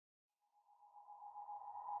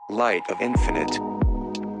light of infinite.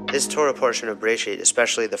 This Torah portion of Bereishit,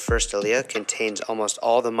 especially the first Aliyah, contains almost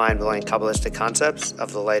all the mind-blowing kabbalistic concepts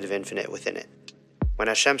of the light of infinite within it. When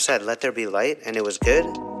Hashem said, "Let there be light," and it was good,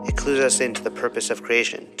 it clues us into the purpose of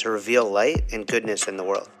creation, to reveal light and goodness in the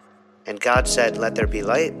world. And God said, "Let there be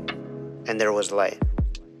light," and there was light.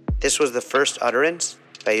 This was the first utterance,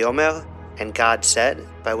 Vayomer, and God said,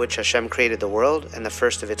 by which Hashem created the world and the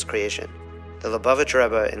first of its creation. The Lubavitcher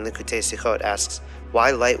Rebbe in Likutei Sichot asks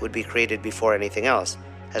why light would be created before anything else,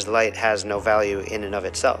 as light has no value in and of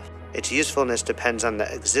itself. Its usefulness depends on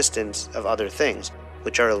the existence of other things,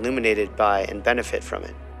 which are illuminated by and benefit from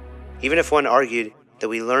it. Even if one argued that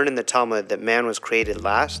we learn in the Talmud that man was created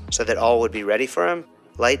last, so that all would be ready for him,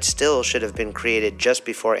 light still should have been created just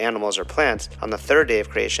before animals or plants on the third day of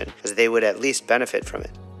creation, as they would at least benefit from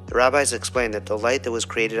it. The rabbis explain that the light that was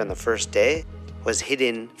created on the first day was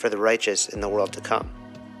hidden for the righteous in the world to come.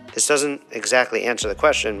 This doesn't exactly answer the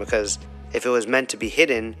question, because if it was meant to be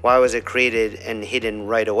hidden, why was it created and hidden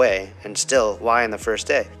right away? And still, why on the first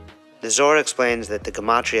day? The Zohar explains that the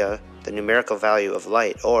gematria, the numerical value of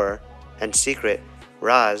light, or, and secret,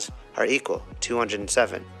 Raz, are equal,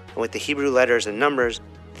 207. And with the Hebrew letters and numbers,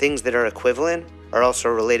 things that are equivalent are also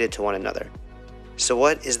related to one another. So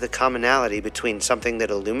what is the commonality between something that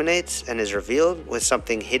illuminates and is revealed with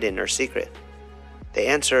something hidden or secret? The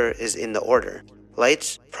answer is in the order.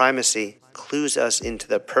 Light's primacy clues us into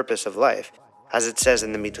the purpose of life. As it says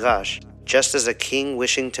in the Midrash, just as a king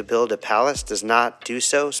wishing to build a palace does not do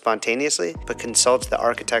so spontaneously, but consults the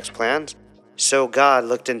architect's plans, so God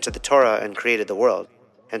looked into the Torah and created the world.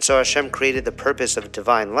 And so Hashem created the purpose of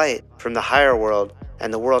divine light from the higher world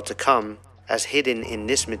and the world to come as hidden in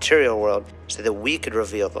this material world so that we could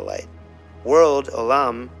reveal the light. World,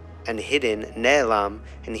 olam, and hidden, ne'elam,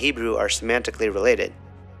 in Hebrew are semantically related.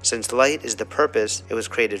 Since light is the purpose, it was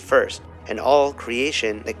created first, and all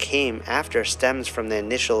creation that came after stems from the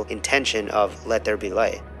initial intention of "let there be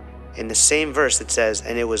light." In the same verse it says,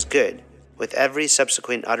 "and it was good." With every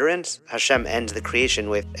subsequent utterance, Hashem ends the creation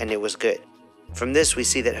with, "and it was good." From this we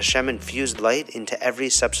see that Hashem infused light into every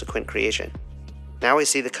subsequent creation. Now we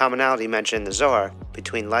see the commonality mentioned in the Zohar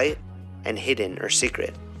between light and hidden or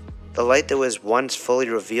secret. The light that was once fully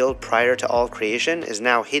revealed prior to all creation is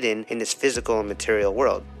now hidden in this physical and material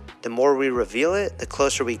world. The more we reveal it, the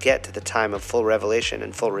closer we get to the time of full revelation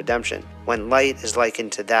and full redemption, when light is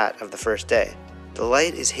likened to that of the first day. The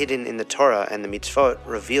light is hidden in the Torah, and the mitzvot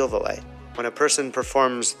reveal the light. When a person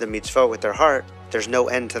performs the mitzvot with their heart, there's no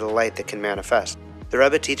end to the light that can manifest. The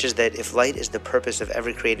Rebbe teaches that if light is the purpose of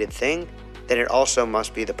every created thing, then it also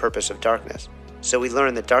must be the purpose of darkness. So we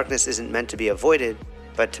learn that darkness isn't meant to be avoided,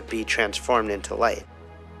 but to be transformed into light.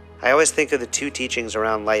 I always think of the two teachings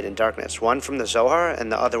around light and darkness, one from the Zohar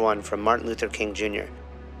and the other one from Martin Luther King Jr.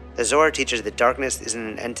 The Zohar teaches that darkness isn't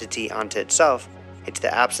an entity unto itself, it's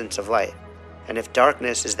the absence of light. And if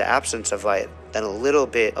darkness is the absence of light, then a little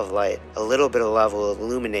bit of light, a little bit of love will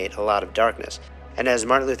illuminate a lot of darkness. And as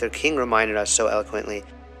Martin Luther King reminded us so eloquently,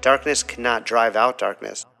 darkness cannot drive out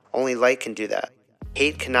darkness. Only light can do that.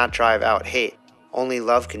 Hate cannot drive out hate. Only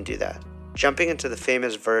love can do that. Jumping into the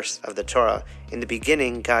famous verse of the Torah, in the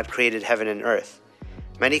beginning God created heaven and earth.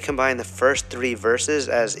 Many combine the first three verses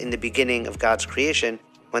as in the beginning of God's creation,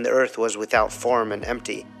 when the earth was without form and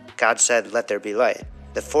empty. God said, "Let there be light."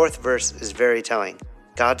 The fourth verse is very telling.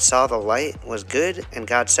 God saw the light was good, and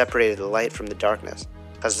God separated the light from the darkness.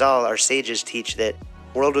 Chazal, our sages, teach that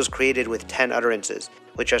the world was created with 10 utterances,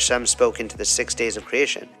 which Hashem spoke into the 6 days of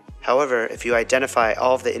creation. However, if you identify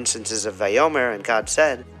all of the instances of Vayomer and God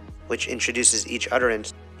said, which introduces each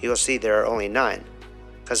utterance, you will see there are only 9.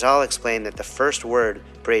 Chazal explained that the first word,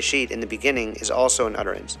 Bereishit, in the beginning is also an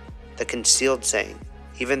utterance, the concealed saying,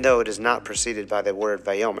 even though it is not preceded by the word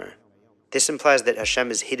Vayomer. This implies that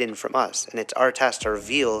Hashem is hidden from us, and it's our task to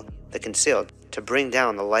reveal the concealed, to bring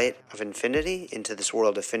down the light of infinity into this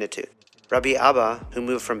world of finitude. Rabbi Abba, who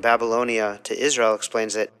moved from Babylonia to Israel,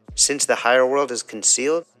 explains that since the higher world is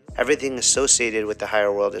concealed, everything associated with the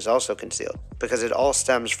higher world is also concealed, because it all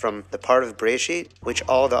stems from the part of Bereishit which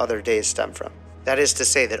all the other days stem from. That is to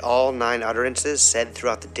say that all 9 utterances said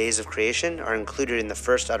throughout the days of creation are included in the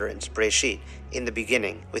first utterance, Bereishit, in the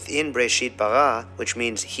beginning. Within Bereishit bara, which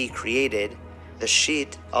means he created, the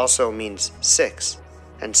shit also means 6.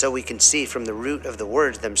 And so we can see from the root of the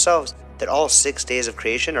words themselves that all 6 days of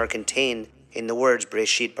creation are contained in the words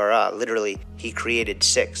Bereishit bara, literally, he created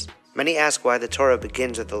 6. Many ask why the Torah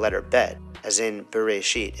begins with the letter Bet, as in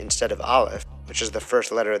Bereishit, instead of Aleph, which is the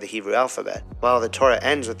first letter of the Hebrew alphabet, while the Torah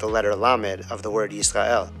ends with the letter Lamed of the word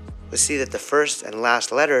Yisrael. We see that the first and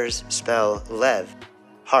last letters spell Lev,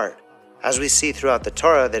 heart, As we see throughout the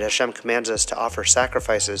Torah that Hashem commands us to offer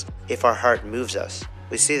sacrifices if our heart moves us,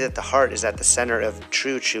 we see that the heart is at the center of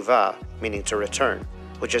true tshuva, meaning to return,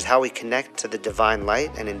 which is how we connect to the divine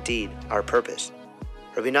light and indeed our purpose.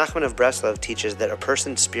 Rabbi Nachman of Breslov teaches that a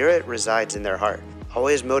person's spirit resides in their heart,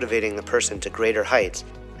 always motivating the person to greater heights,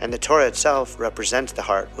 and the Torah itself represents the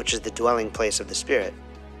heart, which is the dwelling place of the spirit.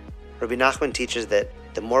 Rabbi Nachman teaches that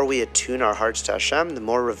the more we attune our hearts to Hashem, the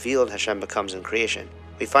more revealed Hashem becomes in creation.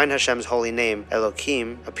 We find Hashem's holy name,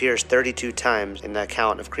 Elohim, appears 32 times in the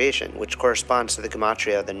account of creation, which corresponds to the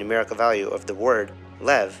gematria, the numerical value of the word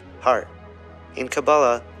lev, heart. In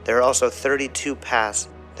Kabbalah, there are also 32 paths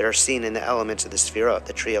that are seen in the elements of the Sefirot,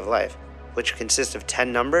 the tree of life, which consist of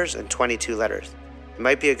 10 numbers and 22 letters. It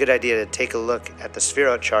might be a good idea to take a look at the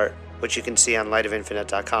Sefirot chart, which you can see on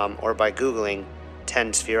lightofinfinite.com or by Googling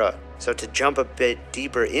 10 Sefirot. So to jump a bit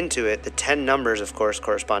deeper into it, the 10 numbers, of course,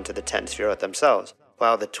 correspond to the 10 Sefirot themselves,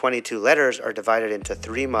 while the 22 letters are divided into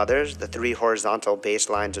 3 mothers, the 3 horizontal base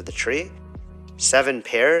lines of the tree, 7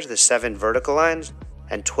 pairs, the 7 vertical lines,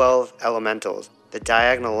 and 12 elementals, the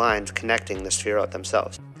diagonal lines connecting the Sefirot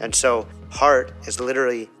themselves. And so, heart is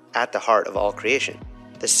literally at the heart of all creation.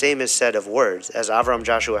 The same is said of words, as Avram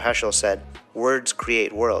Joshua Heschel said, words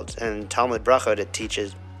create worlds, and in Talmud Brachot it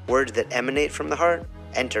teaches, words that emanate from the heart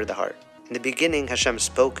enter the heart. In the beginning, Hashem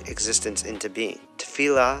spoke existence into being.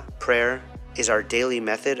 Tefillah, prayer, is our daily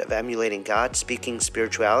method of emulating God, speaking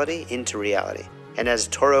spirituality into reality. And as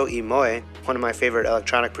Toro Imoy, one of my favorite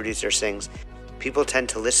electronic producers, sings, people tend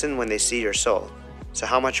to listen when they see your soul. So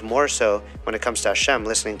how much more so when it comes to Hashem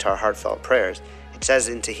listening to our heartfelt prayers? It says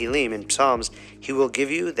in Tehillim, in Psalms, He will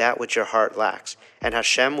give you that which your heart lacks, and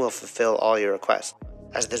Hashem will fulfill all your requests.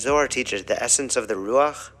 As the Zohar teaches, the essence of the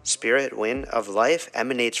Ruach, spirit, wind, of life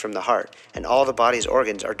emanates from the heart, and all the body's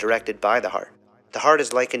organs are directed by the heart. The heart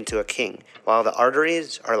is likened to a king, while the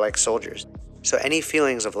arteries are like soldiers. So any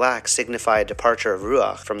feelings of lack signify a departure of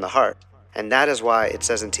Ruach from the heart, and that is why it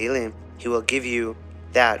says in Tehillim, He will give you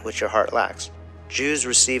that which your heart lacks. Jews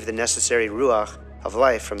receive the necessary Ruach of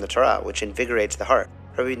life from the Torah, which invigorates the heart.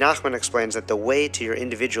 Rabbi Nachman explains that the way to your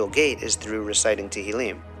individual gate is through reciting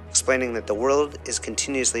Tehillim, explaining that the world is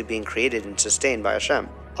continuously being created and sustained by Hashem,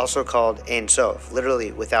 also called Ein Sof,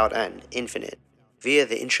 literally without end, infinite, via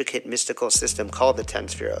the intricate mystical system called the 10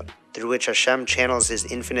 Sefirot, through which Hashem channels His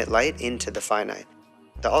infinite light into the finite.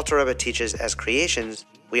 The Alter Rebbe teaches, as creations,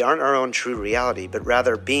 we aren't our own true reality, but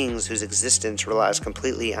rather beings whose existence relies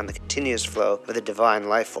completely on the continuous flow of the divine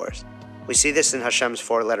life force. We see this in Hashem's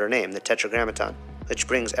 4-letter name, the Tetragrammaton, which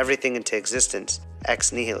brings everything into existence,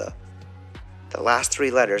 ex nihilo. The last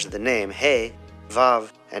 3 letters of the name, He,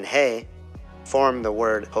 Vav, and He, form the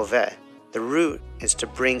word Hoveh. The root is to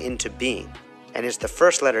bring into being, and is the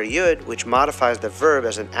first letter Yud, which modifies the verb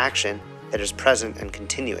as an action that is present and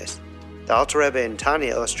continuous. The Alter Rebbe in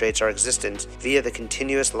Tanya illustrates our existence via the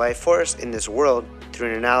continuous life force in this world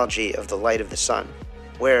through an analogy of the light of the sun,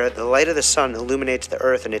 where the light of the sun illuminates the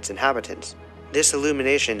earth and its inhabitants. This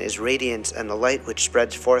illumination is radiance and the light which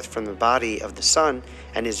spreads forth from the body of the sun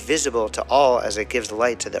and is visible to all as it gives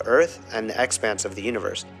light to the earth and the expanse of the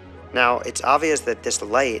universe. Now, it's obvious that this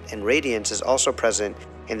light and radiance is also present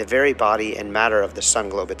in the very body and matter of the sun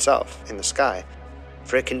globe itself, in the sky.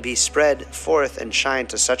 For it can be spread forth and shine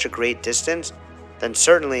to such a great distance, then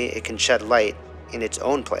certainly it can shed light in its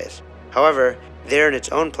own place. However, there in its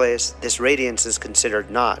own place, this radiance is considered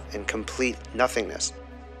naught and complete nothingness,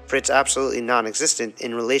 for it's absolutely non-existent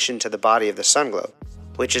in relation to the body of the sun globe,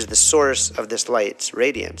 which is the source of this light's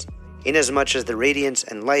radiance, inasmuch as the radiance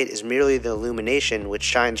and light is merely the illumination which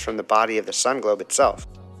shines from the body of the sun globe itself.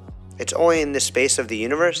 It's only in this space of the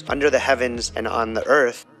universe, under the heavens and on the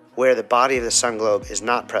earth, where the body of the sun globe is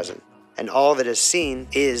not present, and all that is seen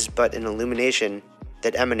is but an illumination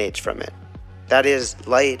that emanates from it. That is,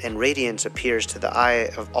 light and radiance appears to the eye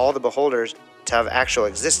of all the beholders to have actual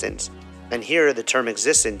existence, and here the term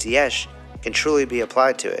existence, yesh, can truly be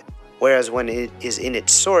applied to it, whereas when it is in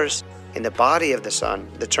its source, in the body of the sun,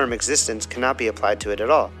 the term existence cannot be applied to it at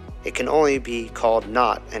all. It can only be called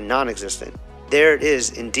not and non-existent. There it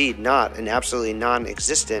is indeed not and absolutely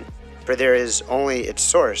non-existent, for there is only its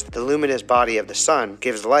source. The luminous body of the sun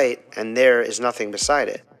gives light, and there is nothing beside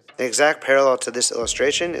it. The exact parallel to this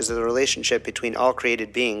illustration is the relationship between all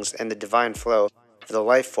created beings and the divine flow of the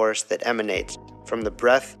life force that emanates from the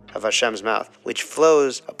breath of Hashem's mouth, which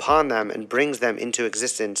flows upon them and brings them into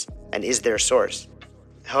existence and is their source.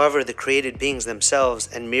 However, the created beings themselves,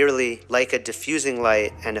 and merely like a diffusing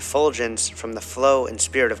light and effulgence from the flow and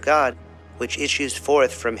spirit of God, which issues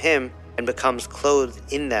forth from Him and becomes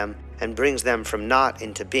clothed in them and brings them from naught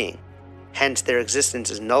into being. Hence, their existence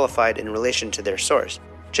is nullified in relation to their source.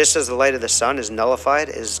 Just as the light of the sun is nullified,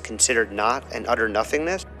 is considered not and utter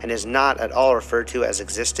nothingness, and is not at all referred to as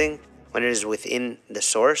existing when it is within the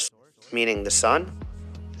source, meaning the sun,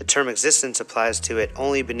 the term existence applies to it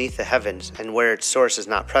only beneath the heavens and where its source is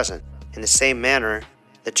not present. In the same manner,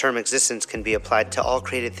 the term existence can be applied to all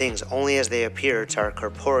created things only as they appear to our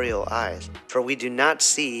corporeal eyes. For we do not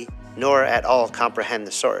see nor at all comprehend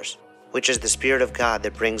the source, which is the Spirit of God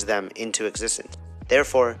that brings them into existence.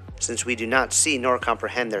 Therefore, since we do not see nor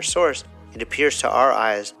comprehend their source, it appears to our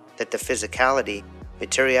eyes that the physicality,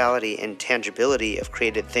 materiality, and tangibility of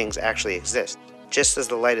created things actually exist, just as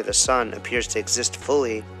the light of the sun appears to exist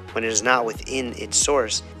fully when it is not within its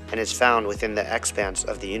source and is found within the expanse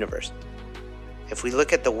of the universe. If we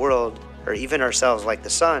look at the world, or even ourselves like the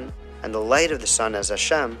sun, and the light of the sun as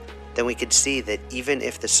Hashem, then we could see that even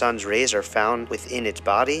if the sun's rays are found within its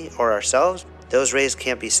body or ourselves, those rays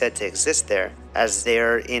can't be said to exist there, as they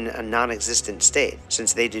are in a non-existent state,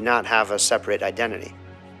 since they do not have a separate identity.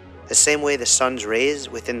 The same way the sun's rays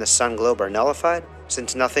within the sun globe are nullified,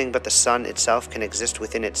 since nothing but the sun itself can exist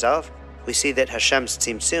within itself, we see that Hashem's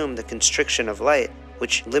tzimtzum, the constriction of light,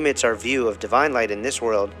 which limits our view of divine light in this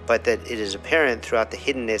world, but that it is apparent throughout the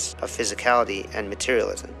hiddenness of physicality and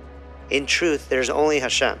materialism. In truth, there is only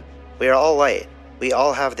Hashem. We are all light. We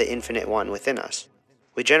all have the infinite one within us.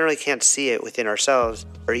 We generally can't see it within ourselves,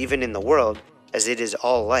 or even in the world, as it is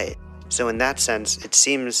all light, so in that sense it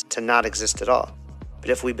seems to not exist at all. But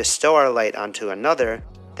if we bestow our light onto another,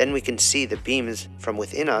 then we can see the beams from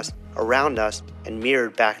within us, around us, and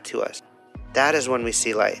mirrored back to us. That is when we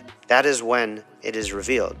see light. That is when it is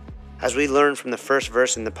revealed. As we learn from the first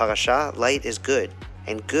verse in the parasha, light is good,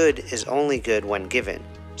 and good is only good when given.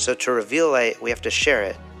 So to reveal light, we have to share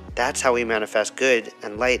it. That's how we manifest good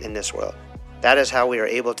and light in this world. That is how we are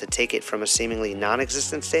able to take it from a seemingly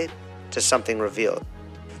non-existent state to something revealed.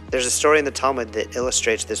 There's a story in the Talmud that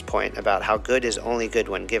illustrates this point about how good is only good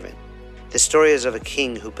when given. This story is of a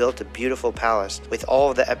king who built a beautiful palace with all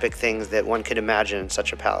of the epic things that one could imagine in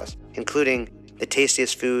such a palace, including the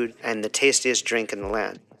tastiest food and the tastiest drink in the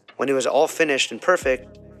land. When it was all finished and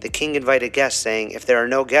perfect, the king invited guests, saying, "If there are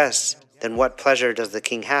no guests, then what pleasure does the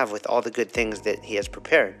king have with all the good things that he has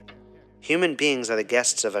prepared?" Human beings are the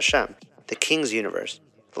guests of Hashem, the king's universe,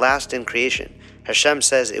 last in creation. Hashem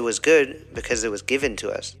says it was good because it was given to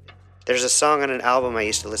us. There's a song on an album I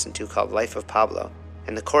used to listen to called Life of Pablo,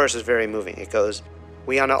 and the chorus is very moving. It goes,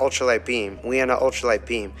 "We on a ultralight beam, we on a ultralight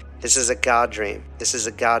beam. This is a God dream, this is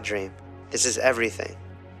a God dream, this is everything."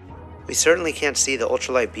 We certainly can't see the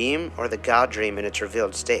ultralight beam or the God dream in its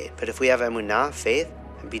revealed state, but if we have emunah, faith,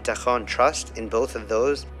 and bitachon, trust in both of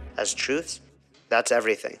those as truths, that's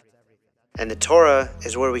everything. And the Torah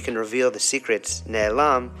is where we can reveal the secrets,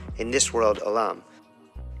 ne'elam, in this world, olam.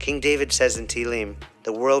 King David says in Tehillim,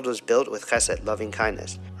 "The world was built with chesed, loving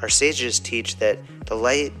kindness." Our sages teach that the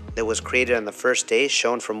light that was created on the first day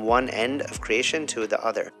shone from one end of creation to the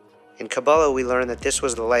other. In Kabbalah, we learn that this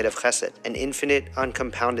was the light of Chesed, an infinite,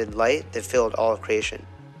 uncompounded light that filled all of creation.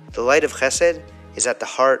 The light of Chesed is at the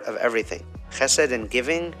heart of everything. Chesed and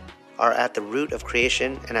giving are at the root of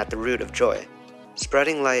creation and at the root of joy.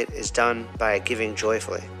 Spreading light is done by giving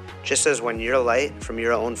joyfully. Just as when your light from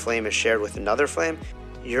your own flame is shared with another flame,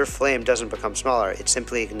 your flame doesn't become smaller, it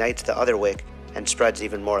simply ignites the other wick and spreads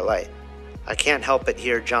even more light. I can't help but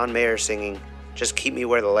hear John Mayer singing, "Just keep me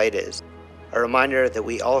where the light is," a reminder that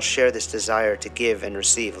we all share this desire to give and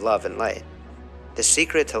receive love and light. The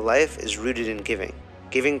secret to life is rooted in giving.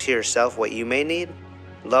 Giving to yourself what you may need,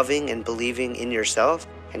 loving and believing in yourself,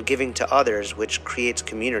 and giving to others, which creates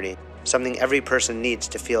community, something every person needs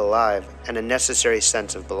to feel alive, and a necessary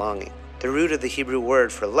sense of belonging. The root of the Hebrew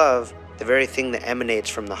word for love, the very thing that emanates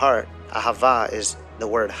from the heart, ahava, is the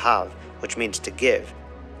word hav, which means to give.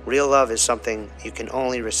 Real love is something you can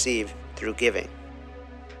only receive through giving.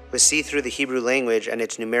 We see through the Hebrew language and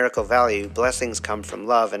its numerical value, blessings come from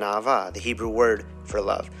love and ahava, the Hebrew word for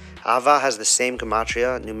love. Ahava has the same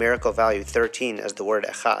gematria, numerical value 13, as the word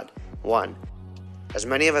echad, 1. As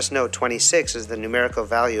many of us know, 26 is the numerical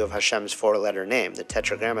value of Hashem's four-letter name, the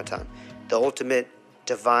Tetragrammaton, the ultimate,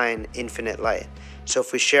 divine, infinite light. So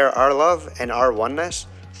if we share our love and our oneness,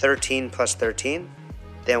 13 plus 13,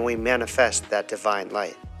 then we manifest that divine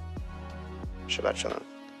light. Shabbat Shalom.